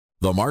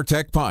The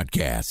Martech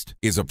Podcast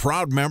is a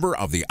proud member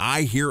of the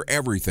I Hear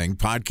Everything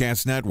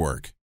Podcast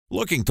Network.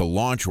 Looking to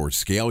launch or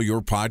scale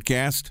your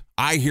podcast?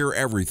 I Hear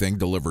Everything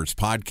delivers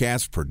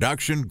podcast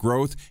production,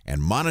 growth,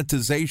 and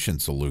monetization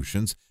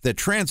solutions that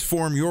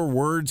transform your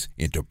words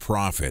into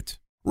profit.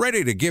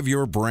 Ready to give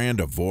your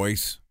brand a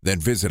voice? Then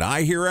visit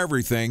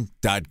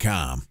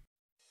iheareverything.com.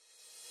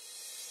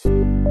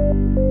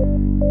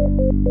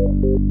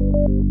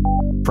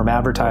 From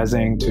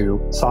advertising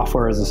to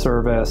software as a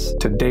service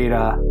to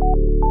data.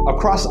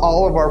 Across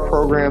all of our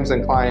programs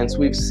and clients,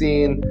 we've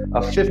seen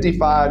a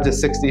 55 to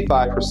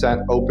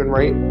 65% open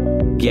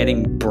rate.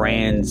 Getting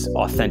brands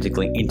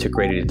authentically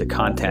integrated into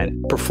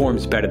content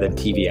performs better than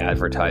TV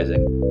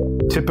advertising.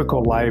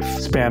 Typical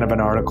lifespan of an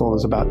article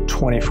is about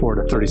 24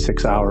 to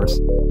 36 hours.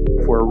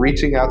 If we're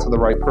reaching out to the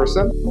right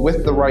person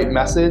with the right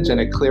message and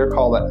a clear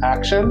call to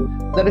action,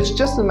 then it's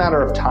just a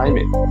matter of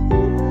timing.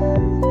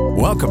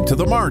 Welcome to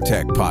the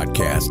Martech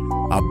Podcast,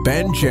 a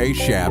Ben J.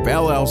 Schaap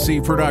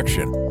LLC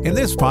production. In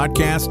this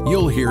podcast,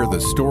 you'll hear the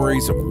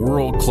stories of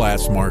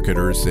world-class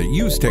marketers that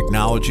use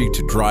technology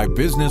to drive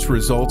business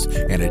results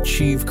and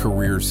achieve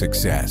career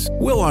success.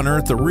 We'll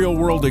unearth the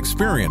real-world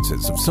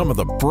experiences of some of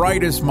the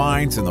brightest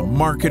minds in the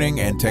marketing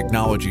and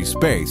technology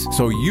space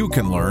so you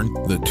can learn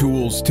the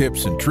tools,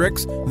 tips, and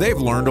tricks they've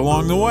learned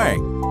along the way.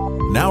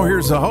 Now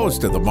here's the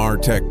host of the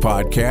Martech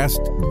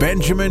Podcast,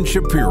 Benjamin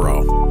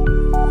Shapiro.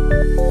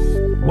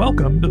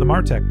 Welcome to the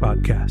Martech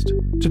Podcast.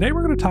 Today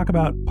we're going to talk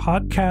about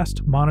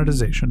podcast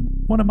monetization,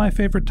 one of my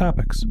favorite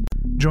topics.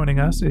 Joining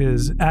us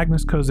is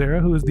Agnes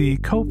Kozera, who is the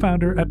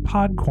co-founder at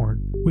Podcorn,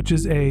 which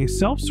is a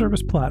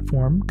self-service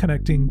platform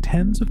connecting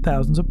tens of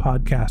thousands of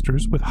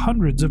podcasters with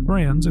hundreds of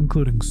brands,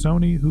 including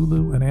Sony,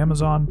 Hulu, and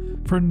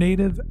Amazon, for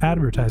native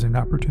advertising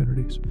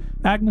opportunities.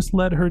 Agnes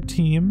led her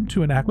team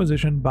to an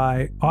acquisition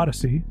by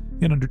Audacy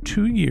in under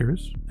 2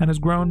 years and has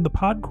grown the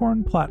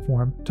Podcorn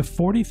platform to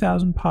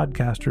 40,000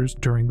 podcasters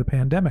during the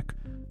pandemic.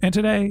 And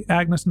today,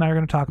 Agnes and I are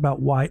going to talk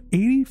about why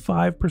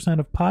 85%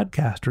 of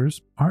podcasters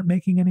aren't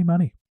making any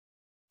money.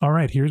 All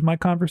right, here's my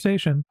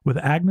conversation with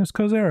Agnes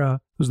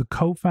Kozera, who's the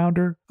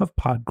co-founder of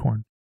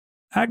Podcorn.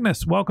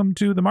 Agnes, welcome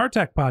to the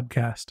Martech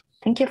Podcast.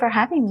 Thank you for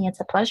having me.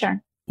 It's a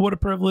pleasure. What a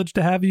privilege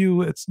to have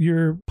you. It's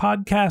your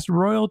podcast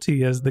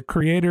royalty as the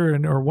creator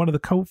or one of the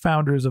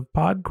co-founders of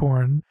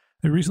Podcorn.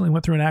 They recently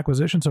went through an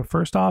acquisition. So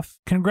first off,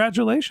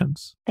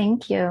 congratulations.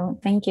 Thank you.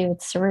 Thank you.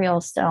 It's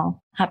surreal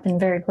still. Happened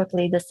very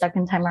quickly the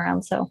second time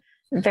around. So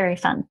very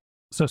fun.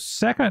 So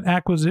second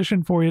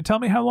acquisition for you. Tell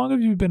me, how long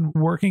have you been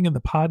working in the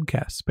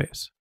podcast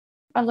space?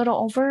 A little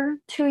over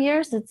 2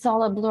 years. It's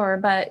all a blur.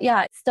 But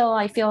yeah, still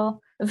I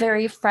feel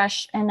very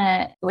fresh in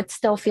it. It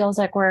still feels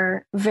like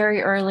we're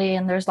very early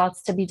and there's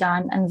lots to be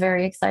done, and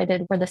very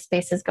excited where the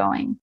space is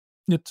going.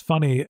 It's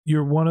funny.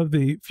 You're one of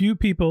the few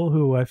people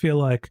who I feel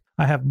like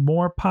I have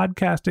more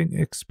podcasting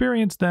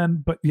experience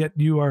than, but yet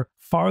you are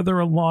farther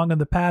along in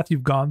the path.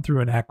 You've gone through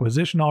an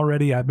acquisition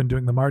already. I've been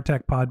doing the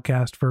Martech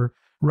Podcast for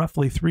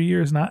roughly 3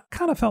 years, and I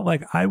kind of felt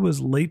like I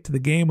was late to the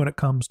game when it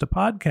comes to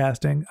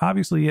podcasting.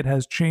 Obviously, it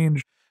has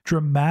changed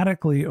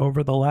dramatically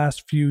over the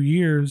last few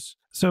years.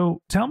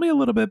 So tell me a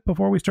little bit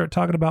before we start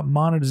talking about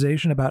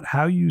monetization, about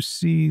how you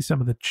see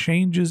some of the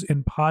changes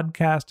in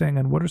podcasting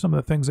and what are some of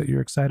the things that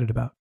you're excited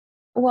about?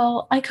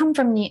 Well, I come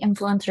from the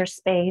influencer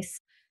space.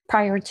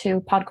 Prior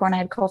to Podcorn, I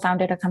had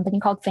co-founded a company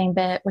called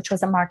FameBit, which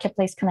was a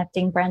marketplace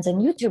connecting brands and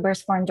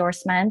YouTubers for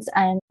endorsements.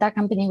 And that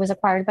company was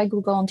acquired by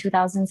Google in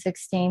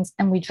 2016.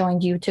 And we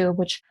joined YouTube,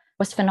 which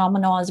was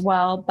phenomenal as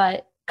well.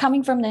 But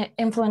coming from the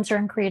influencer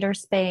and creator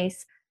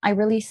space, I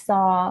really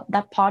saw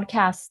that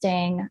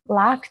podcasting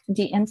lacked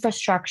the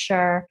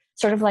infrastructure,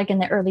 sort of like in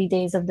the early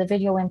days of the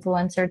video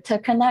influencer, to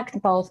connect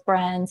both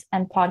brands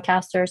and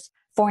podcasters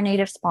for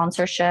native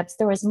sponsorships.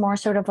 There was more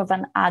sort of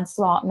an ad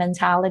slot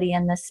mentality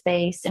in this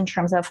space in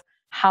terms of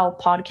how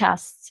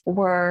podcasts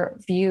were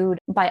viewed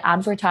by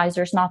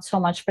advertisers, not so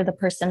much for the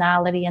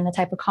personality and the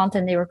type of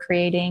content they were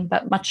creating,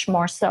 but much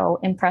more so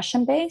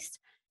impression-based.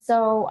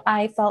 So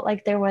I felt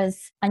like there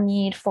was a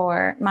need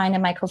for mine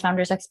and my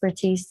co-founder's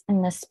expertise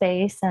in this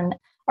space and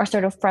our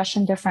sort of fresh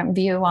and different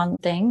view on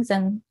things.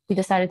 And we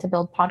decided to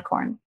build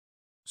Podcorn.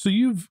 So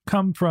you've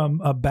come from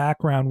a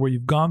background where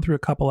you've gone through a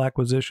couple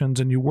acquisitions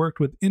and you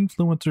worked with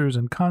influencers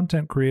and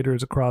content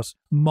creators across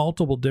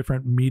multiple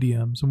different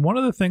mediums. And one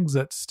of the things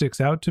that sticks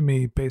out to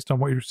me based on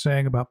what you're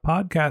saying about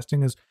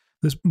podcasting is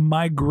this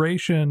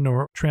migration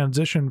or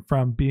transition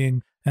from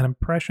being an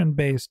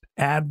impression-based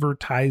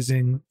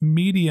advertising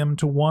medium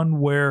to one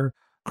where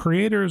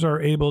creators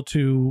are able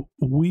to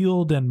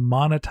wield and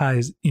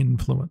monetize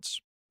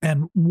influence.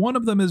 And one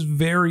of them is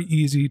very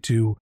easy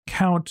to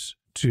count,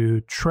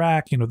 to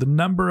track. The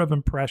number of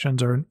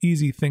impressions are an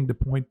easy thing to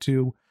point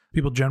to.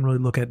 People generally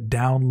look at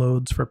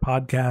downloads for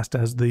podcast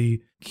as the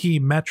key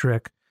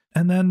metric.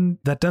 And then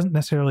that doesn't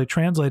necessarily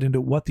translate into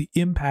what the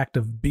impact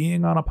of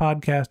being on a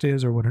podcast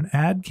is or what an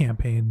ad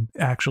campaign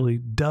actually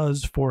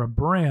does for a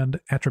brand.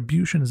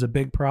 Attribution is a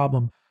big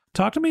problem.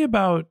 Talk to me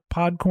about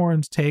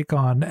Podcorn's take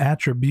on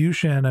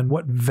attribution and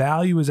what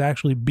value is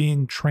actually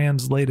being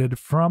translated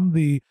from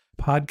the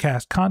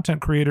podcast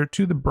content creator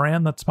to the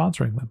brand that's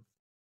sponsoring them?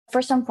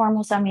 First and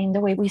foremost, I mean, the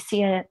way we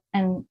see it,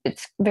 and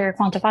it's very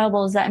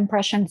quantifiable, is that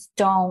impressions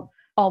don't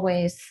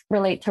always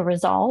relate to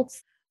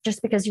results.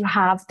 Just because you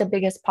have the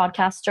biggest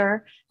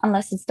podcaster,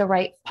 unless it's the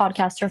right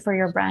podcaster for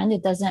your brand,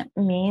 it doesn't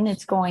mean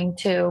it's going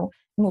to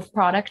move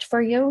product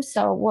for you.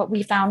 So what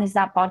we found is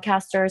that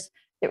podcasters,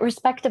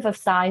 irrespective of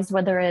size,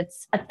 whether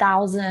it's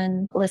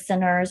 1,000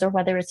 listeners or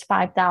whether it's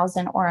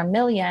 5,000 or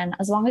 1,000,000,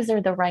 as long as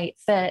they're the right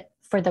fit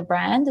for the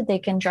brand, they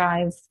can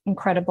drive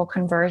incredible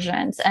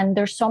conversions. And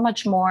there's so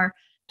much more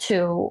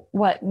to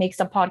what makes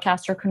a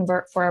podcaster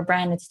convert for a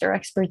brand. It's their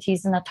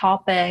expertise in the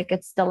topic.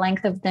 It's the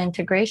length of the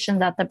integration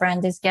that the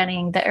brand is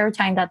getting, the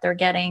airtime that they're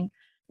getting,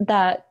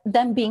 that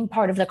them being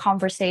part of the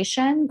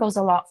conversation goes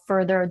a lot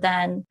further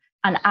than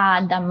an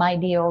ad that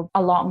might yield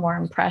a lot more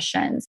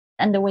impressions.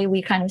 And the way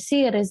we kind of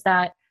see it is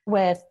that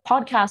with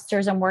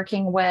podcasters and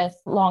working with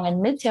long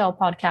and mid-tail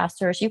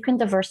podcasters, you can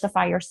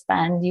diversify your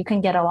spend. You can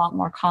get a lot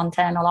more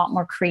content, a lot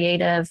more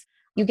creative.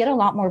 You get a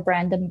lot more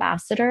brand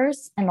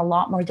ambassadors and a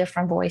lot more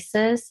different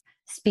voices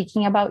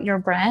speaking about your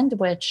brand,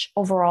 which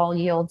overall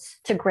yields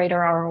to greater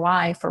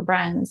ROI for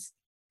brands.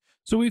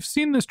 So we've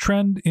seen this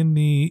trend in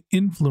the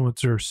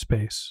influencer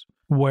space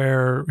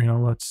where,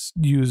 let's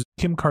use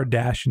Kim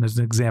Kardashian as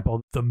an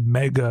example, the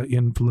mega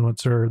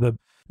influencer, the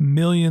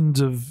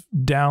millions of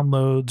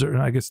downloads, or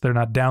I guess they're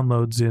not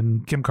downloads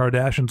in Kim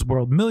Kardashian's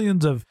world,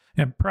 millions of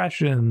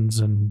impressions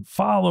and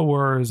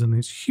followers and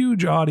these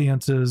huge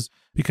audiences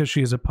because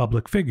she is a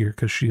public figure,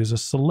 because she is a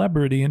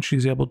celebrity, and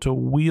she's able to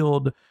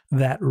wield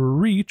that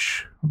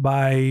reach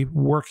by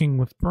working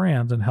with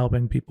brands and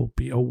helping people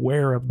be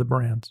aware of the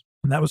brands.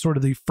 And that was sort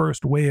of the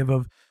first wave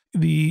of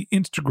the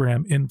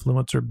Instagram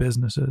influencer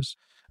businesses.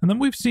 And then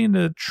we've seen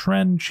the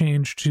trend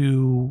change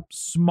to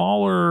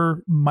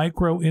smaller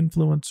micro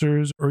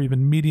influencers or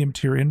even medium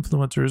tier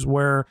influencers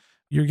where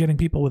you're getting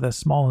people with as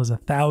small as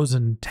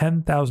 1,000,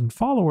 10,000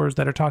 followers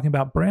that are talking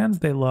about brands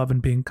they love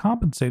and being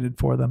compensated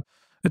for them.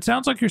 It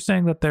sounds like you're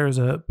saying that there's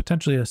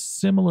potentially a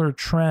similar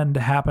trend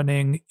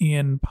happening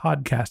in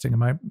podcasting.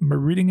 Am I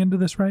reading into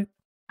this right?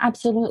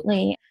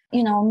 Absolutely.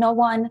 No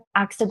one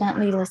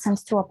accidentally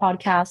listens to a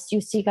podcast. You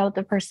seek out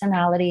the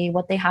personality,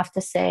 what they have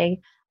to say.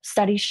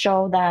 Studies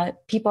show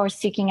that people are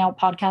seeking out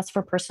podcasts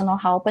for personal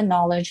help and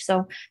knowledge.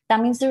 So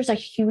that means there's a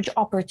huge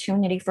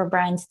opportunity for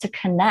brands to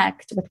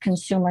connect with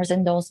consumers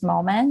in those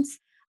moments.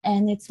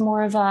 And it's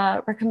more of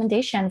a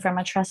recommendation from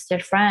a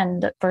trusted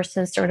friend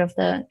versus sort of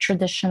the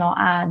traditional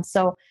ad.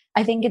 So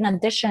I think in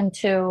addition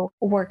to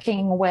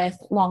working with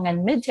long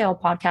and mid-tail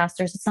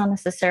podcasters, it's not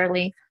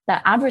necessarily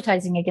that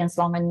advertising against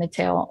long and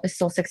mid-tail is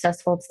so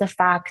successful. It's the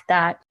fact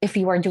that if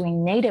you are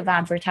doing native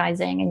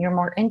advertising and you're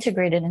more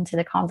integrated into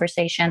the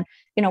conversation,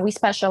 we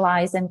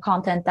specialize in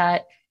content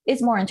that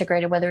is more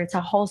integrated, whether it's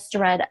a host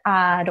read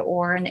ad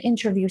or an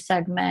interview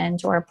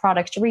segment or a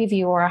product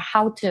review or a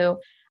how-to.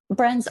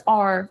 Brands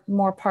are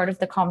more part of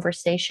the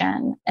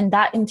conversation, and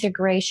that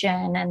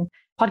integration, and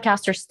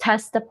podcasters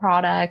test the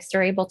products.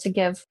 They're able to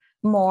give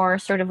more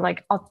sort of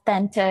like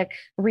authentic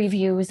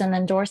reviews and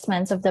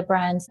endorsements of the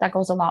brands that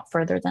goes a lot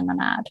further than an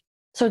ad.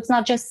 So it's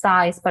not just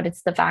size, but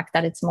it's the fact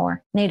that it's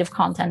more native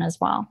content as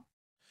well.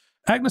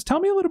 Agnes, tell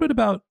me a little bit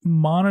about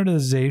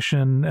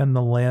monetization and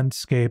the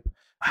landscape.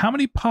 How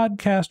many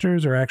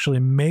podcasters are actually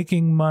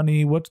making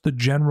money? What's the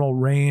general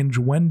range?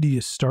 When do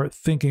you start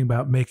thinking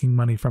about making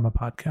money from a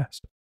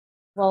podcast?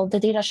 Well, the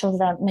data shows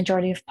that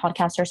majority of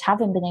podcasters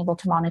haven't been able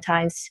to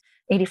monetize.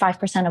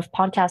 85% of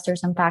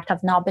podcasters, in fact,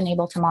 have not been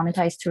able to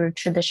monetize through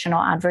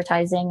traditional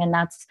advertising. And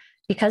that's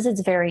because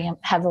it's very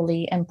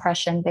heavily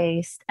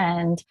impression-based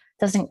and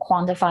doesn't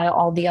quantify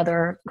all the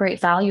other great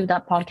value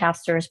that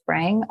podcasters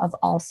bring of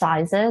all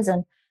sizes.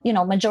 And,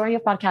 majority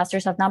of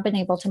podcasters have not been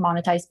able to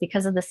monetize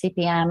because of the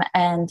CPM,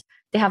 and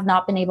they have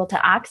not been able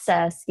to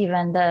access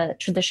even the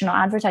traditional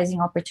advertising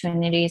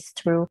opportunities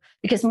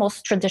because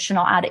most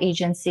traditional ad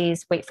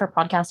agencies wait for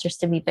podcasters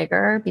to be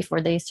bigger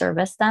before they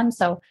service them.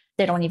 So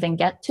they don't even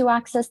get to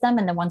access them.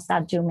 And the ones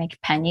that do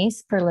make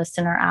pennies per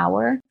listener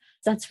hour.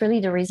 That's really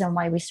the reason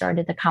why we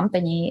started the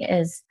company,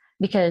 is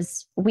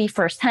because we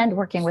firsthand,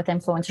 working with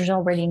influencers,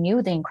 already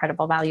knew the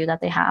incredible value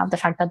that they have, the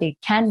fact that they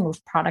can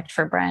move product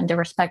for brand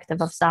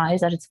irrespective of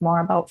size, that it's more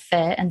about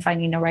fit and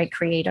finding the right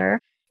creator,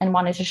 and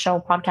wanted to show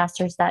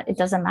podcasters that it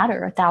doesn't matter.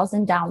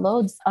 1,000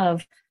 downloads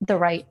of the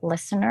right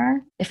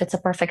listener, if it's a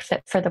perfect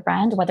fit for the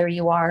brand, whether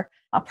you are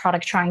a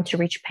product trying to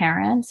reach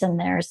parents and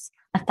there's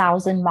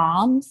 1,000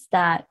 moms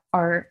that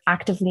are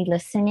actively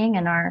listening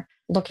and are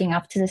looking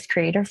up to this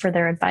creator for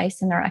their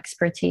advice and their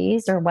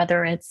expertise, or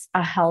whether it's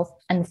a health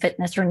and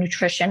fitness or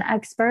nutrition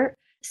expert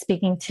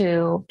speaking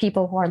to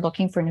people who are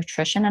looking for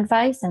nutrition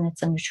advice and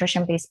it's a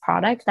nutrition-based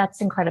product, that's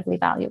incredibly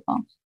valuable.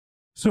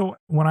 So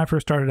when I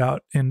first started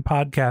out in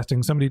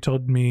podcasting, somebody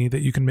told me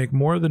that you can make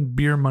more than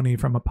beer money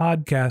from a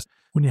podcast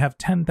when you have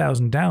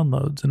 10,000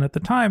 downloads. And at the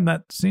time,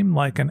 that seemed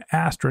like an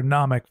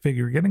astronomical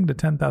figure. Getting to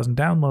 10,000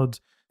 downloads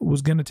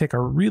was going to take a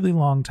really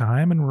long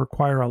time and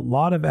require a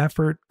lot of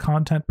effort,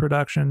 content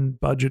production,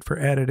 budget for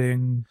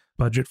editing,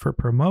 budget for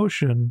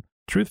promotion.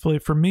 truthfully,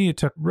 for me, it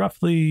took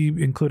roughly,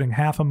 including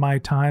half of my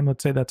time,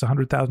 let's say that's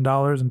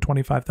 $100,000 and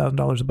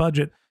 $25,000 a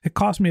budget. It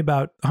cost me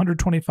about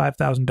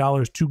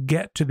 $125,000 to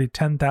get to the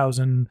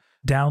 10,000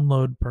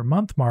 download per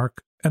month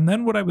mark. And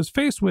then what I was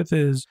faced with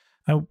is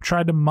I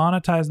tried to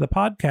monetize the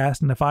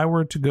podcast. And if I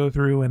were to go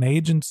through an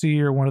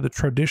agency or one of the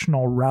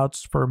traditional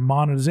routes for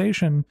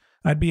monetization,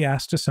 I'd be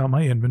asked to sell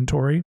my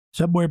inventory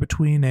somewhere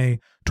between a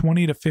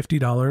 $20 to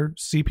 $50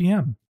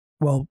 CPM.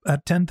 Well,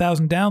 at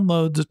 10,000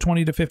 downloads, a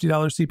 $20 to $50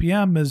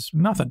 CPM is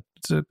nothing.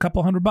 It's a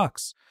couple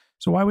 $100.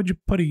 So why would you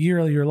put a year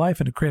of your life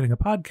into creating a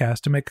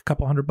podcast to make a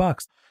couple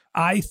 $100?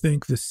 I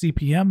think the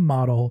CPM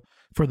model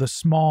for the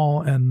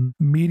small and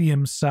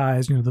medium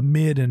size, the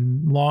mid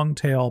and long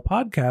tail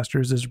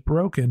podcasters is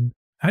broken.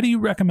 How do you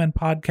recommend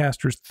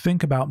podcasters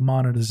think about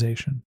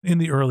monetization in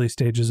the early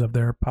stages of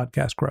their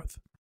podcast growth?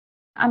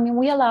 I mean,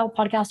 we allow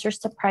podcasters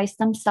to price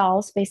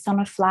themselves based on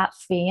a flat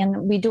fee,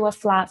 and we do a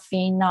flat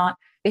fee, not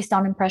based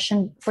on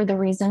impression for the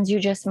reasons you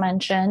just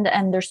mentioned.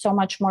 And there's so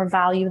much more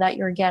value that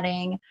you're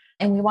getting.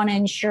 And we want to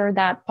ensure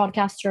that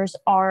podcasters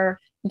are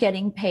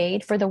getting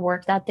paid for the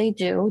work that they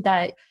do,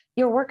 that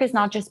your work is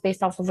not just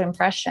based off of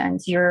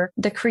impressions. You're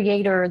the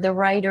creator, the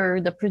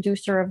writer, the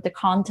producer of the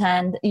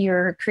content.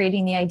 You're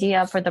creating the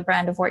idea for the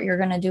brand of what you're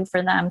going to do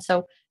for them.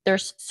 So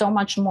there's so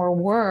much more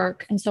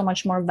work and so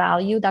much more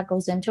value that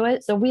goes into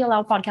it. So we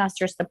allow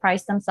podcasters to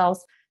price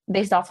themselves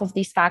based off of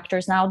these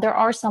factors. Now, there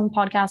are some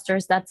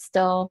podcasters that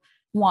still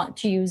want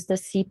to use the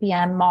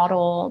CPM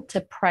model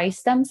to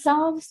price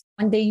themselves,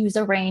 and they use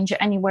a range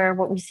anywhere,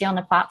 what we see on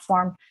the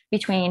platform,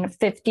 between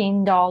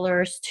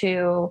 $15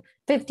 to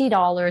 $50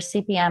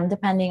 CPM,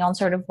 depending on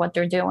sort of what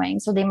they're doing.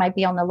 So they might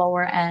be on the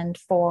lower end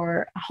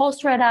for a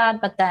host read ad,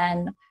 but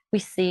then we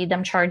see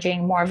them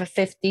charging more of a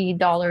 $50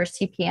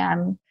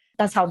 CPM.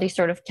 That's how they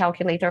sort of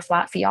calculate their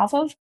flat fee off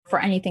of for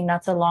anything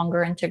that's a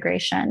longer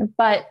integration.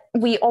 But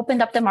we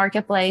opened up the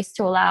marketplace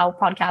to allow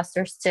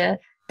podcasters to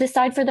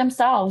decide for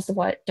themselves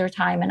what their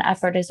time and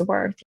effort is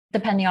worth,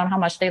 depending on how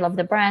much they love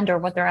the brand or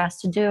what they're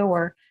asked to do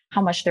or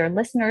how much their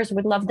listeners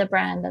would love the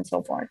brand and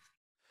so forth.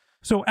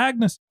 So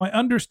Agnes, I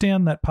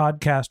understand that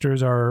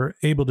podcasters are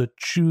able to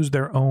choose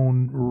their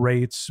own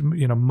rates,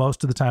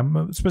 most of the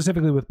time,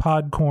 specifically with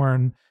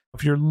Podcorn.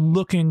 If you're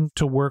looking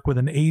to work with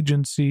an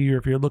agency or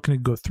if you're looking to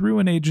go through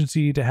an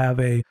agency to have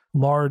a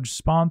large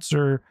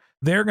sponsor,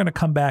 they're going to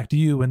come back to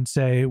you and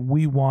say,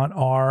 we want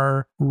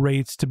our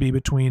rates to be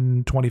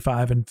between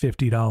 $25 and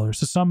 $50.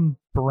 So some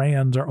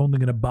brands are only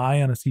going to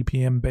buy on a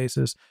CPM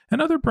basis.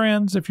 And other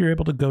brands, if you're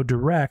able to go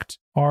direct,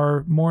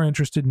 are more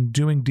interested in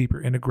doing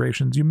deeper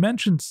integrations. You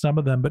mentioned some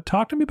of them, but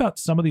talk to me about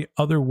some of the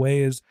other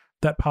ways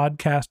that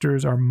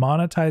podcasters are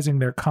monetizing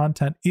their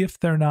content if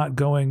they're not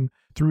going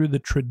through the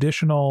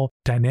traditional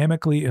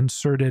dynamically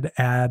inserted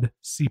ad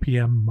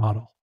CPM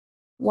model.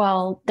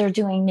 Well, they're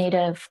doing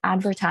native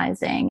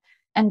advertising.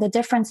 And the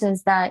difference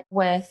is that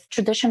with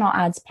traditional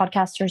ads,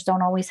 podcasters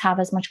don't always have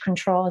as much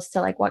control as to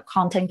like what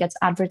content gets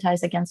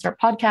advertised against their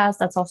podcast.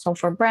 That's also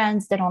for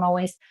brands. They don't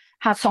always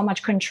have so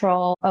much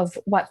control of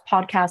what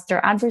podcasts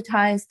they're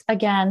advertised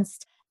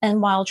against.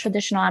 And while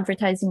traditional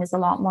advertising is a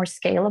lot more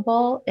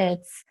scalable,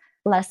 it's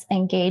less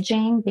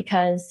engaging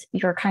because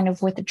you're kind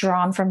of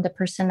withdrawn from the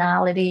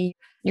personality,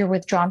 you're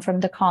withdrawn from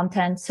the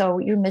content. So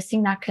you're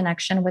missing that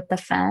connection with the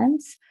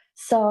fans.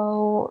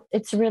 So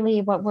it's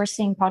really what we're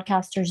seeing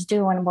podcasters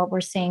do and what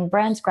we're seeing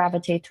brands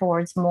gravitate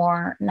towards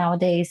more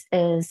nowadays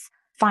is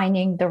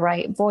finding the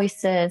right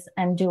voices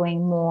and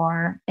doing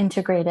more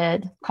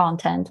integrated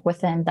content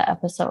within the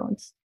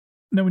episodes.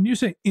 Now, when you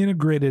say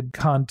integrated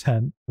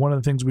content, one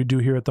of the things we do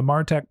here at the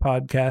Martech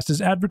podcast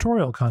is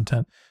advertorial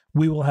content.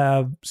 We will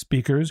have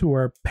speakers who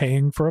are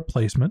paying for a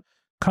placement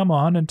come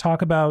on and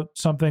talk about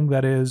something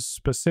that is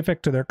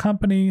specific to their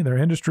company, their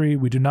industry.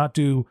 We do not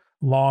do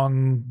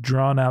long,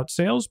 drawn-out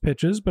sales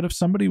pitches, but if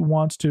somebody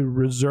wants to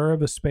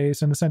reserve a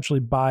space and essentially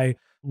buy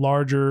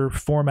larger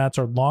formats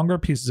or longer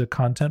pieces of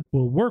content,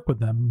 we'll work with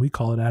them. We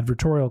call it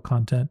advertorial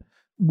content.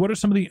 What are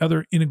some of the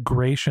other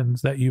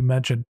integrations that you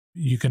mentioned?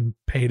 You can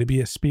pay to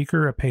be a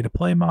speaker, a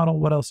pay-to-play model.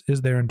 What else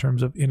is there in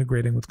terms of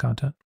integrating with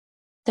content?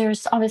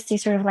 There's obviously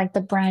sort of like the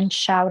brand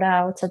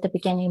shout-outs at the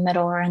beginning,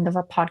 middle, or end of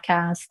a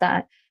podcast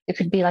that it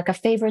could be like a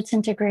favorites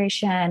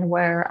integration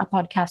where a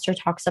podcaster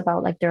talks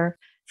about like their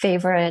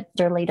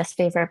latest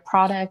favorite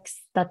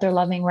products that they're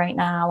loving right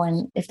now.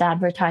 And if the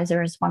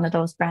advertiser is one of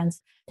those brands,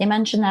 they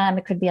mention them.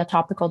 It could be a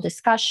topical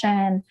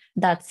discussion.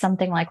 That's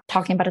something like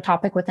talking about a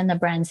topic within the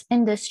brand's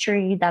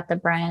industry that the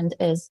brand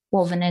is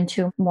woven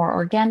into more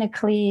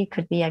organically. It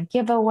could be a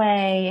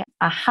giveaway,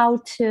 a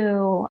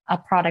how-to, a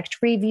product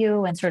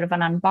review, and sort of an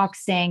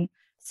unboxing.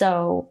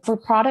 So for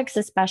products,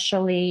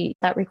 especially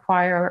that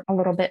require a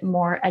little bit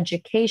more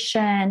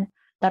education,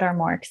 that are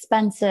more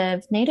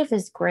expensive, native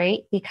is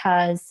great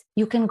because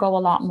you can go a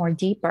lot more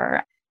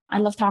deeper. I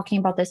love talking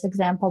about this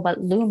example,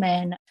 but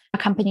Lumen, a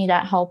company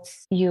that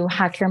helps you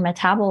hack your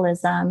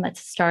metabolism,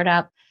 it's a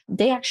startup.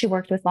 They actually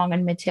worked with long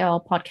and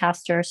mid-tail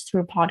podcasters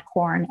through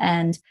Podcorn,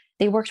 and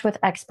they worked with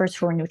experts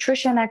who are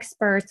nutrition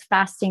experts,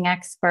 fasting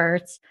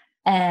experts,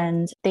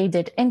 And they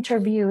did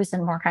interviews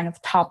and more kind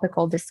of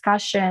topical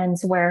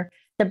discussions where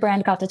the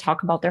brand got to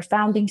talk about their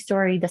founding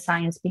story, the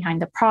science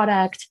behind the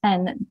product,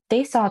 and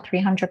they saw a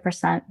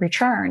 300%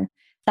 return.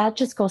 That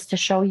just goes to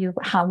show you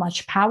how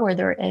much power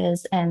there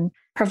is in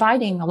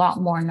providing a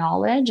lot more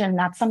knowledge. And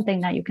that's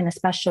something that you can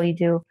especially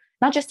do,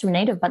 not just through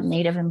native, but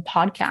native in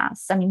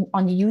podcasts. I mean,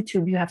 on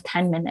YouTube, you have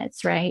 10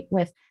 minutes, right?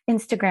 With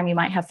Instagram, you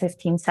might have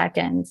 15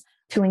 seconds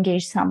to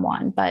engage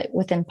someone. But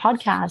within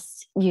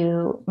podcasts,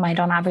 you might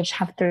on average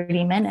have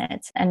 30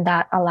 minutes. And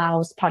that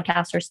allows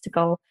podcasters to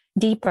go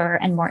deeper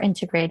and more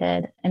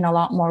integrated in a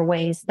lot more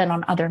ways than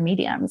on other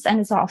mediums. And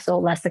it's also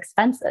less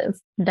expensive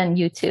than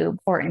YouTube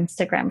or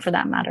Instagram for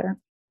that matter.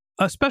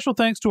 A special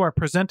thanks to our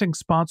presenting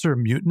sponsor,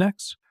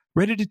 Mutinex.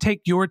 Ready to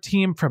take your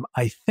team from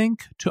I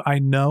think to I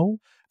know?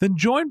 Then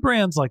join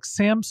brands like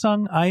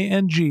Samsung,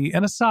 ING,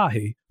 and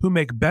Asahi who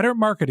make better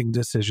marketing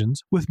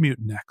decisions with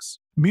Mutinex.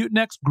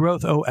 Mutinex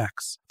Growth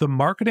OX, the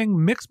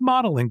marketing mix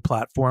modeling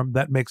platform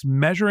that makes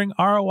measuring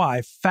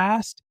ROI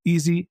fast,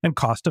 easy, and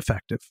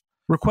cost-effective.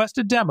 Request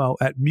a demo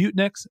at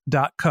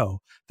mutinex.co.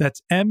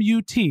 That's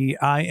MUTINEX.co.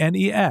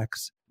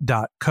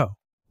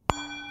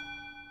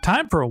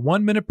 Time for a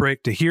 1-minute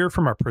break to hear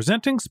from our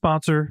presenting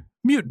sponsor,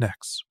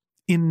 Mutinex.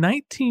 In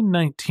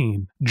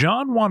 1919,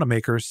 John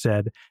Wanamaker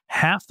said,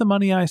 "Half the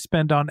money I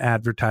spend on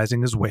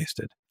advertising is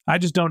wasted. I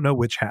just don't know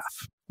which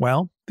half."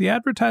 Well, the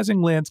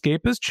advertising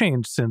landscape has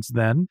changed since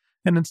then,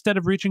 and instead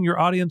of reaching your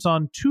audience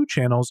on 2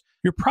 channels,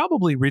 you're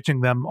probably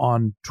reaching them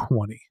on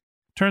 20.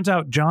 Turns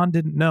out John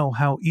didn't know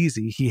how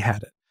easy he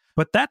had it.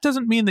 But that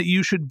doesn't mean that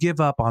you should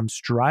give up on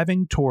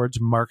striving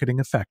towards marketing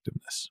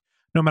effectiveness.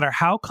 No matter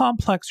how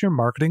complex your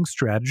marketing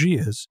strategy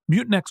is,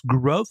 Mutinex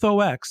Growth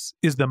OX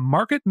is the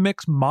market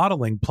mix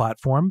modeling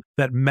platform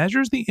that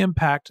measures the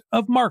impact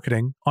of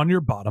marketing on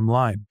your bottom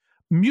line.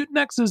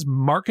 Mutinex's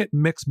market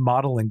mix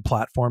modeling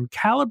platform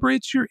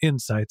calibrates your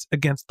insights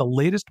against the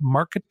latest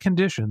market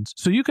conditions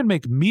so you can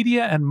make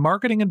media and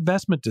marketing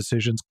investment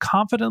decisions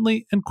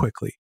confidently and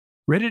quickly.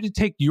 Ready to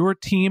take your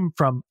team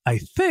from I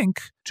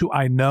think to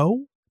I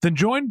know? Then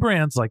join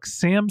brands like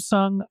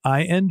Samsung,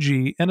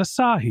 ING, and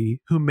Asahi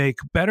who make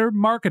better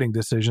marketing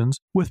decisions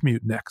with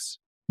Mutinex.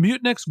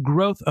 Mutinex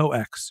Growth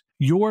OX.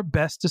 Your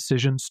best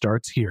decision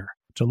starts here.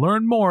 To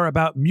learn more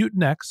about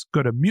Mutinex,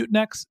 go to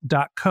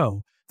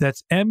mutinex.co.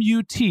 That's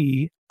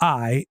MUTINEX.co.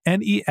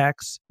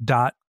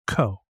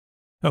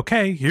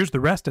 Okay, here's the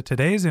rest of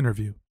today's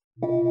interview.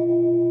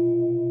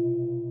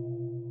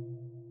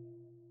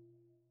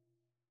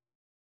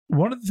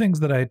 One of the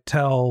things that I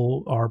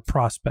tell our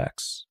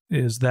prospects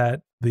is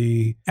that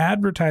the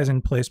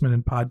advertising placement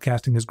in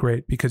podcasting is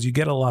great because you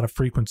get a lot of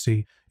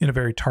frequency in a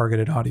very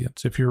targeted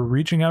audience. If you're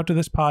reaching out to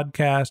this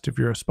podcast, if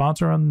you're a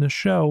sponsor on this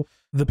show,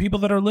 the people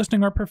that are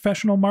listening are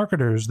professional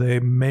marketers. They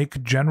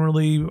make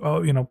generally,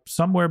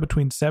 somewhere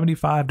between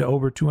 $75,000 to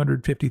over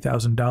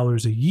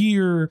 $250,000 a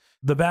year.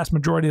 The vast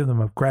majority of them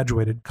have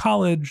graduated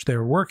college.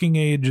 Their working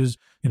age is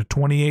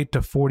 28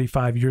 to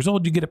 45 years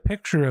old. You get a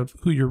picture of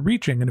who you're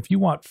reaching. And if you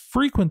want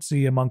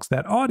frequency amongst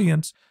that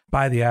audience,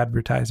 buy the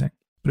advertising.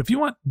 But if you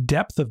want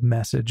depth of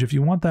message, if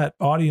you want that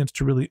audience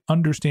to really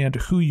understand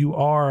who you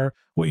are,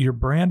 what your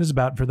brand is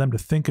about, for them to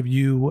think of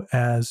you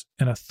as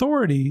an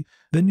authority,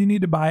 then you need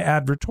to buy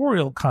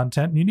advertorial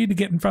content. And you need to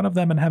get in front of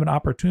them and have an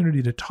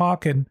opportunity to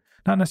talk and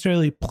not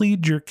necessarily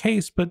plead your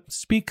case, but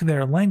speak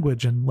their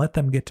language and let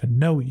them get to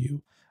know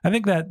you. I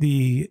think that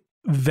the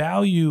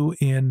value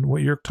in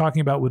what you're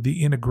talking about with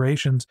the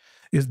integrations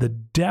is the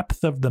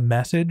depth of the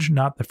message,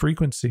 not the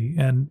frequency.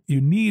 And you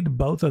need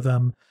both of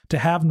them to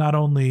have not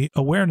only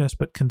awareness,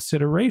 but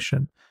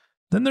consideration.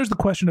 Then there's the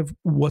question of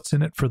what's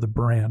in it for the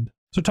brand.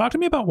 So talk to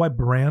me about why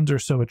brands are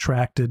so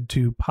attracted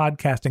to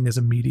podcasting as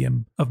a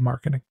medium of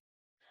marketing.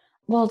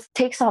 Well, it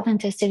takes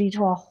authenticity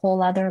to a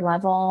whole other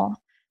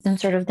level than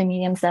sort of the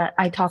mediums that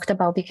I talked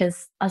about,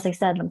 because as I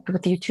said,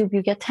 with YouTube,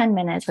 you get 10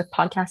 minutes. With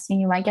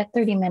podcasting, you might get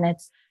 30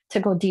 minutes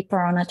to go deeper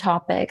on a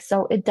topic.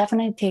 So it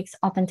definitely takes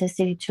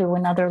authenticity to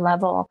another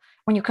level.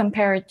 When you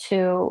compare it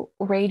to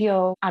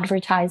radio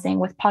advertising,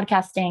 with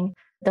podcasting,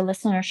 the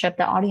listenership,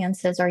 the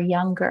audiences are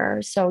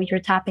younger. So you're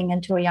tapping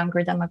into a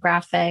younger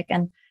demographic,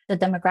 and the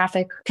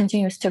demographic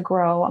continues to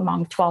grow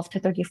among 12 to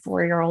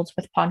 34-year-olds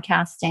with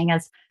podcasting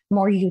as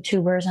more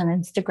YouTubers and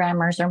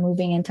Instagrammers are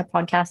moving into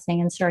podcasting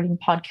and starting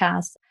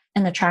podcasts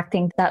and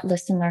attracting that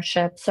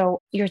listenership. So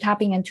you're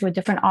tapping into a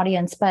different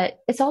audience, but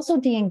it's also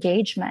the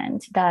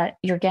engagement that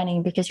you're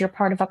getting because you're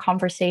part of a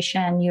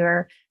conversation,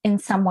 you're in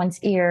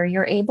someone's ear,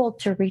 you're able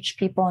to reach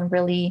people in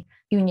really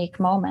unique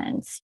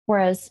moments.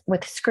 Whereas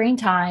with screen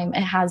time,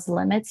 it has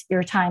limits.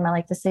 Your time, I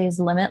like to say, is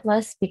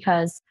limitless,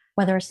 because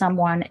whether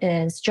someone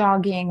is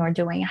jogging or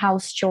doing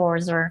house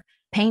chores or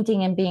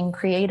painting and being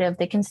creative,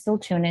 they can still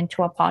tune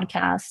into a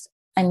podcast,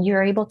 and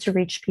you're able to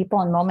reach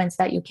people in moments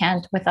that you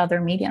can't with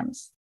other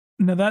mediums.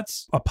 Now,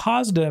 that's a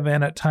positive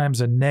and at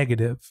times a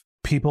negative.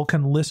 People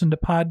can listen to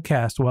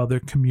podcasts while they're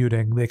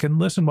commuting. They can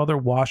listen while they're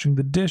washing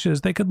the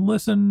dishes. They can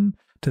listen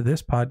to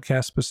this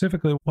podcast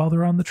specifically while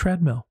they're on the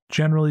treadmill,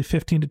 generally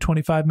 15 to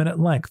 25 minute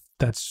length.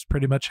 That's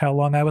pretty much how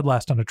long I would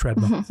last on a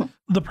treadmill.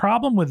 The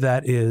problem with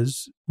that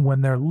is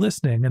when they're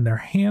listening and their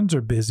hands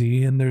are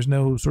busy and there's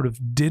no sort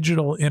of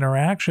digital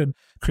interaction,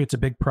 creates a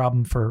big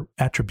problem for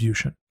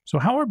attribution. So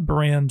how are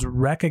brands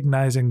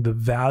recognizing the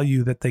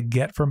value that they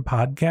get from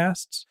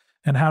podcasts?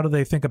 And how do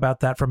they think about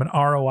that from an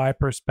ROI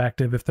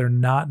perspective if they're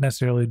not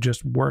necessarily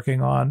just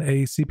working on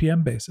a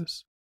CPM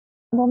basis?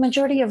 Well,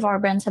 majority of our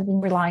brands have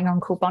been relying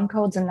on coupon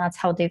codes, and that's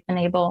how they've been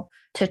able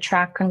to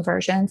track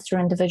conversions through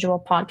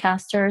individual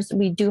podcasters.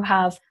 We do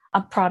have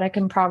a product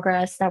in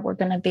progress that we're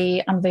going to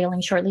be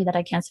unveiling shortly that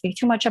I can't speak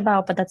too much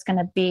about, but that's going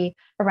to be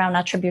around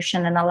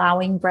attribution and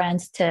allowing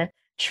brands to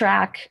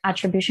track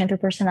attribution to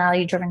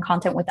personality-driven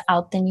content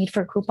without the need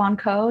for coupon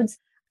codes.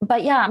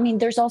 But yeah, I mean,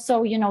 there's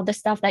also, the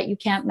stuff that you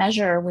can't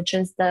measure, which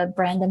is the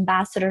brand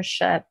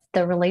ambassadorship,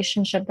 the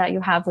relationship that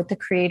you have with the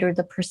creator,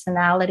 the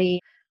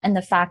personality, and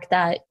the fact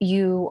that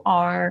you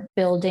are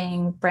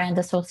building brand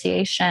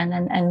association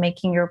and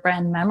making your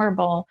brand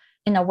memorable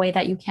in a way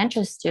that you can't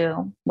just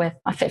do with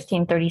a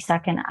 15,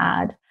 30-second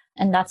ad.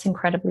 And that's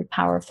incredibly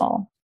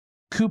powerful.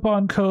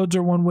 Coupon codes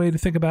are one way to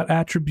think about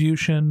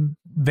attribution,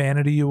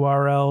 vanity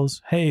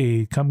URLs.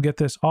 Hey, come get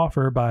this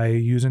offer by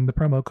using the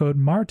promo code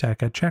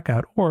MARTECH at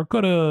checkout, or go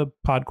to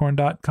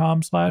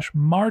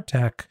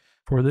podcorn.com/MARTECH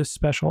for this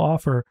special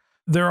offer.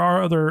 There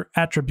are other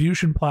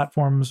attribution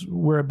platforms.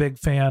 We're a big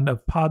fan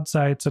of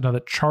Podsights. I know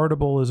that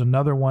Chartable is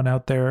another one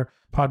out there.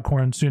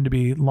 Podcorn soon to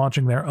be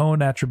launching their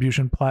own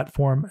attribution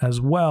platform as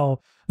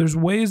well. There's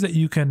ways that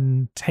you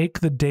can take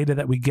the data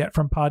that we get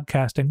from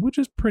podcasting, which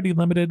is pretty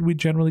limited. We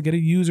generally get a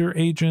user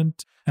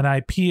agent, an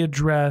IP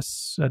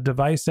address, a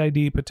device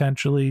ID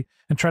potentially,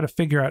 and try to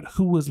figure out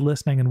who was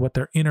listening and what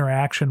their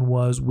interaction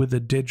was with the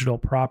digital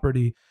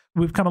property.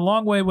 We've come a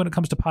long way when it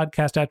comes to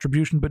podcast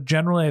attribution, but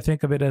generally I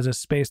think of it as a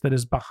space that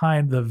is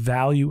behind the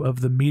value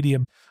of the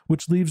medium,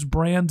 which leaves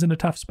brands in a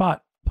tough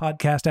spot.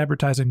 Podcast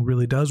advertising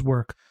really does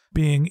work.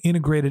 Being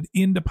integrated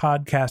into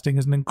podcasting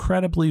is an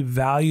incredibly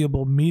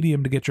valuable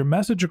medium to get your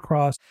message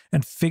across,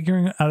 and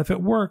figuring out if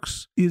it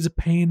works is a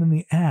pain in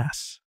the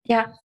ass.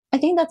 Yeah, I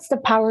think that's the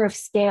power of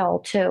scale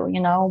too.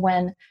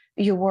 When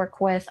you work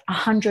with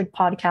 100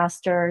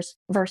 podcasters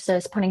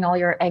versus putting all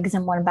your eggs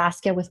in one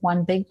basket with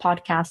one big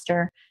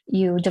podcaster,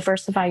 you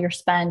diversify your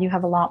spend, you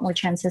have a lot more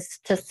chances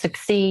to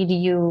succeed,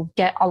 you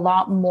get a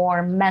lot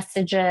more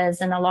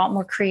messages and a lot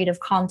more creative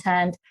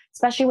content,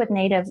 especially with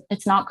native.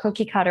 It's not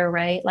cookie cutter,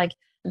 right? Like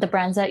the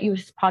brands that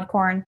use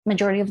Podcorn,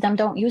 majority of them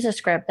don't use a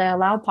script. They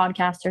allow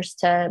podcasters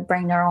to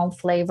bring their own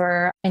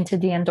flavor into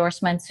the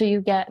endorsement. So you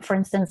get, for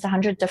instance,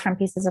 100 different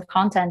pieces of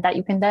content that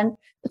you can then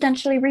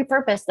potentially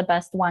repurpose the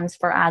best ones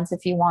for ads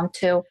if you want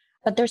to.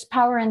 But there's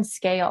power in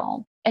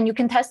scale. And you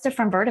can test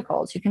different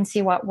verticals. You can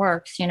see what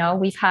works.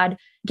 We've had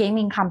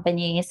gaming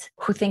companies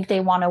who think they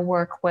want to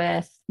work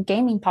with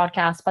gaming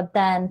podcasts, but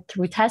then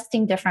through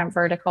testing different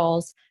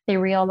verticals, they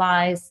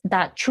realize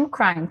that true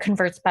crime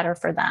converts better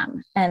for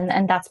them.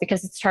 And that's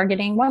because it's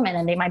targeting women,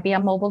 and they might be a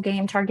mobile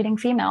game targeting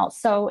females.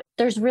 So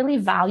there's really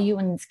value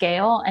in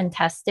scale and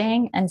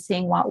testing and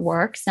seeing what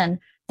works. And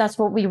that's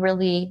what we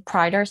really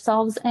pride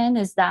ourselves in,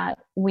 is that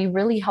we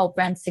really help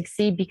brands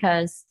succeed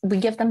because we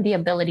give them the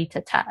ability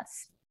to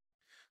test.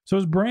 So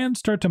as brands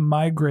start to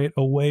migrate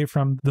away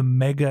from the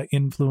mega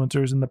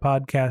influencers in the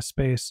podcast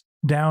space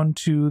down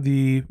to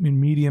the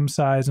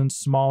medium-sized and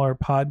smaller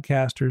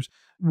podcasters,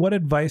 what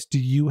advice do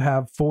you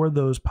have for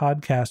those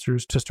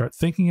podcasters to start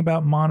thinking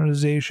about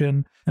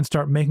monetization and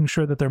start making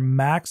sure that they're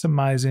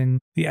maximizing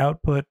the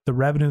output, the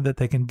revenue that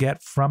they can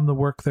get from the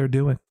work they're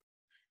doing?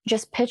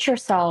 Just pitch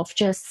yourself.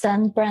 Just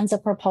send brands a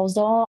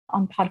proposal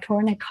on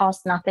Podcorn. It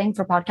costs nothing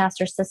for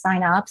podcasters to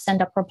sign up.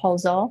 Send a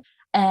proposal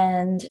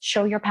and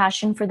show your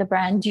passion for the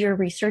brand. Do your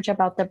research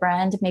about the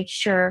brand. Make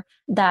sure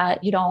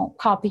that you don't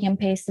copy and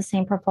paste the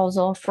same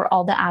proposal for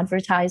all the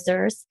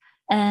advertisers.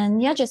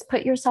 And yeah, just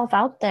put yourself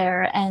out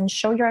there and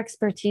show your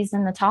expertise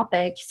in the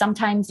topic.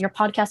 Sometimes your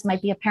podcast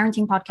might be a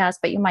parenting podcast,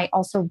 but you might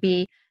also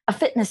be a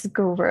fitness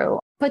guru.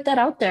 Put that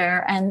out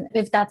there. And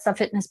if that's a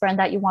fitness brand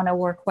that you want to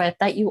work with,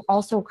 that you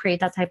also create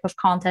that type of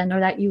content, or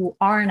that you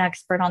are an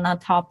expert on that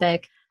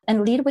topic,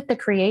 and lead with the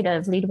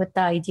creative, lead with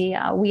the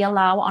idea. We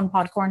allow on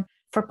Podcorn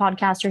for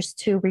podcasters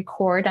to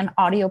record an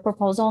audio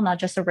proposal, not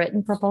just a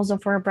written proposal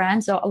for a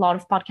brand. So a lot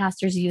of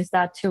podcasters use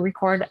that to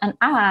record an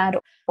ad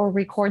or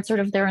record sort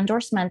of their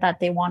endorsement that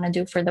they want to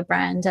do for the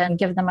brand and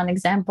give them an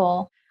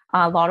example.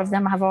 A lot of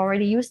them have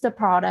already used the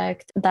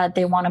product that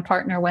they want to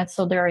partner with,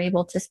 so they're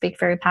able to speak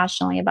very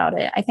passionately about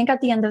it. I think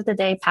at the end of the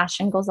day,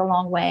 passion goes a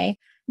long way.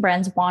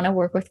 Brands want to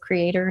work with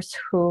creators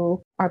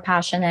who are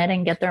passionate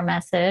and get their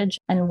message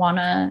and want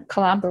to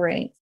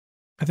collaborate.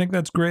 I think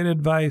that's great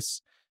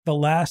advice. The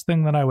last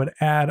thing that I would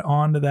add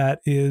on to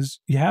that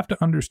is you have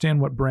to understand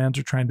what brands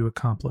are trying to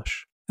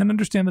accomplish and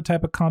understand the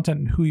type of content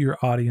and who your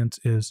audience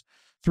is.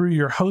 Through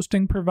your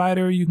hosting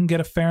provider, you can get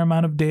a fair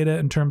amount of data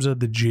in terms of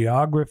the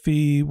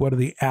geography, what are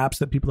the apps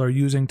that people are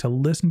using to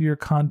listen to your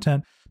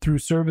content. through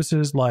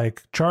services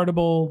like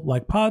Chartable,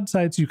 like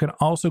Podsites, you can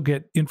also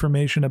get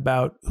information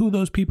about who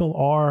those people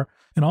are.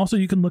 And also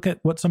you can look at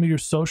what some of your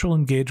social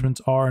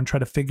engagements are and try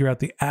to figure out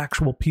the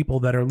actual people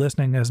that are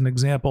listening. As an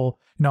example,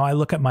 I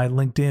look at my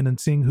LinkedIn and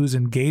seeing who's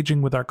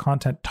engaging with our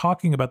content,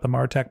 talking about the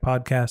Martech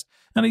podcast.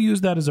 And I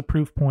use that as a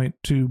proof point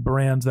to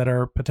brands that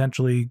are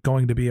potentially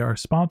going to be our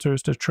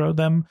sponsors to show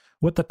them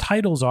what the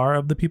titles are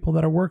of the people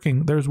that are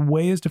working. There's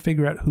ways to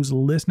figure out who's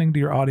listening to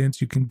your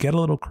audience. You can get a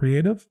little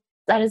creative.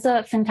 That is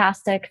a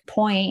fantastic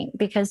point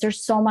because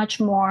there's so much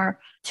more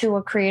to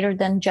a creator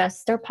than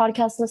just their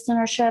podcast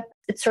listenership.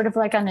 It's sort of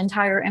like an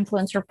entire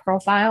influencer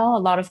profile. A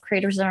lot of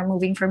creators that are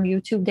moving from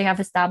YouTube, they have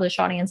established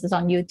audiences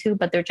on YouTube,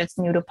 but they're just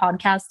new to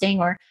podcasting,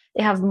 or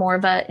they have more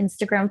of an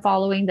Instagram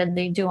following than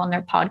they do on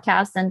their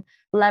podcast. And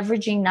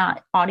leveraging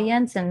that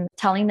audience and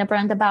telling the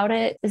brand about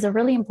it is a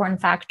really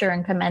important factor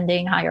in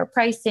commanding higher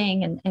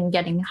pricing and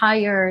getting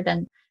hired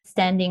and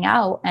standing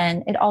out.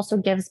 And it also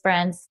gives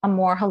brands a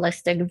more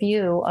holistic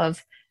view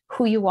of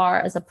who you are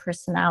as a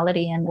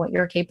personality and what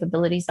your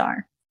capabilities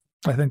are.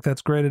 I think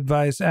that's great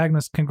advice.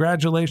 Agnes,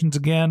 congratulations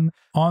again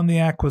on the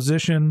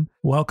acquisition.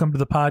 Welcome to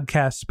the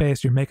podcast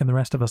space. You're making the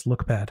rest of us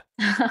look bad.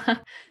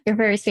 You're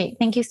very sweet.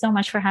 Thank you so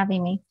much for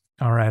having me.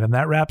 All right. And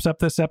that wraps up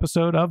this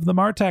episode of the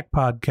Martech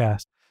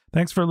podcast.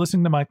 Thanks for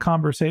listening to my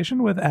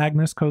conversation with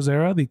Agnes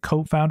Kozera, the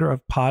co-founder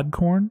of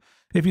Podcorn.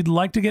 If you'd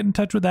like to get in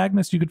touch with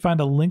Agnes, you could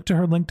find a link to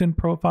her LinkedIn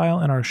profile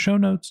in our show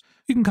notes.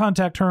 You can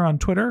contact her on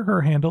Twitter.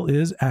 Her handle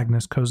is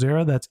Agnes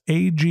Kozera. That's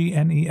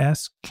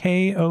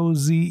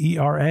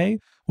AGNESKOZERA.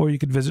 Or you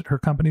could visit her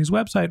company's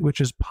website, which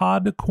is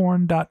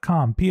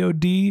podcorn.com,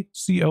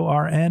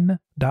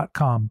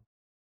 PODCORN.com.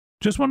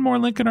 Just one more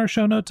link in our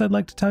show notes I'd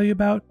like to tell you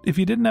about. If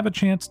you didn't have a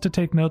chance to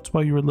take notes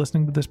while you were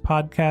listening to this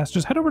podcast,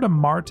 just head over to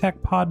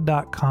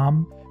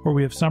martechpod.com, where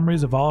we have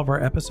summaries of all of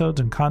our episodes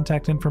and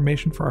contact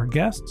information for our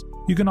guests.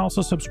 You can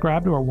also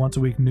subscribe to our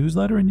once-a-week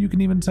newsletter, and you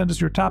can even send us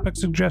your topic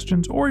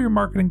suggestions or your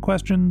marketing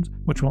questions,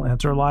 which we'll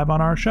answer live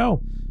on our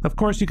show. Of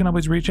course, you can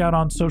always reach out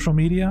on social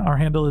media. Our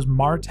handle is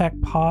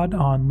MartechPod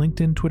on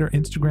LinkedIn, Twitter,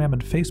 Instagram,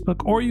 and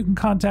Facebook, or you can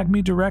contact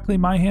me directly.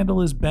 My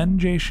handle is Ben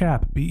J.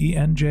 Shap,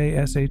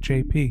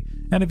 BenJShap.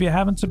 And if you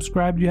haven't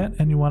subscribed yet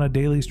and you want a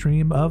daily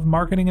stream of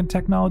marketing and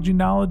technology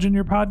knowledge in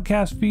your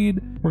podcast feed,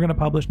 we're going to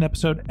publish an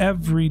episode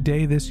every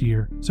day this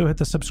year. So hit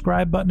the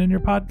subscribe button in your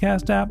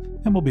podcast app,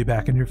 and we'll be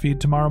back in your feed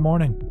tomorrow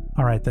morning.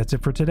 All right, that's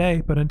it for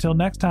today. But until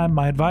next time,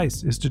 my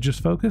advice is to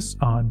just focus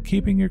on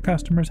keeping your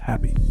customers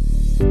happy.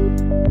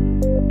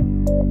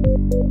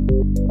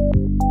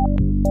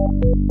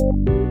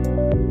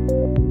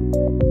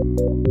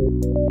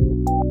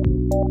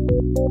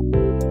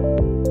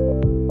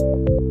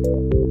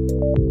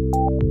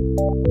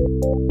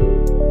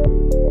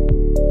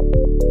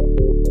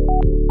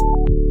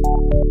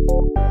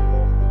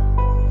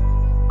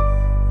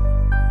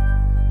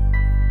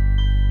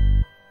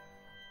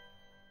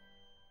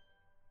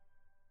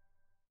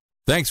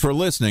 Thanks for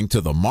listening to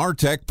the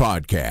Martech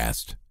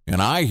Podcast, an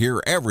I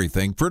Hear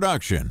Everything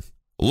production.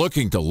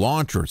 Looking to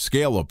launch or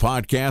scale a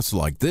podcast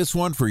like this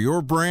one for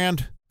your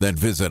brand? Then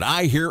visit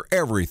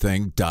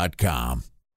iheareverything.com.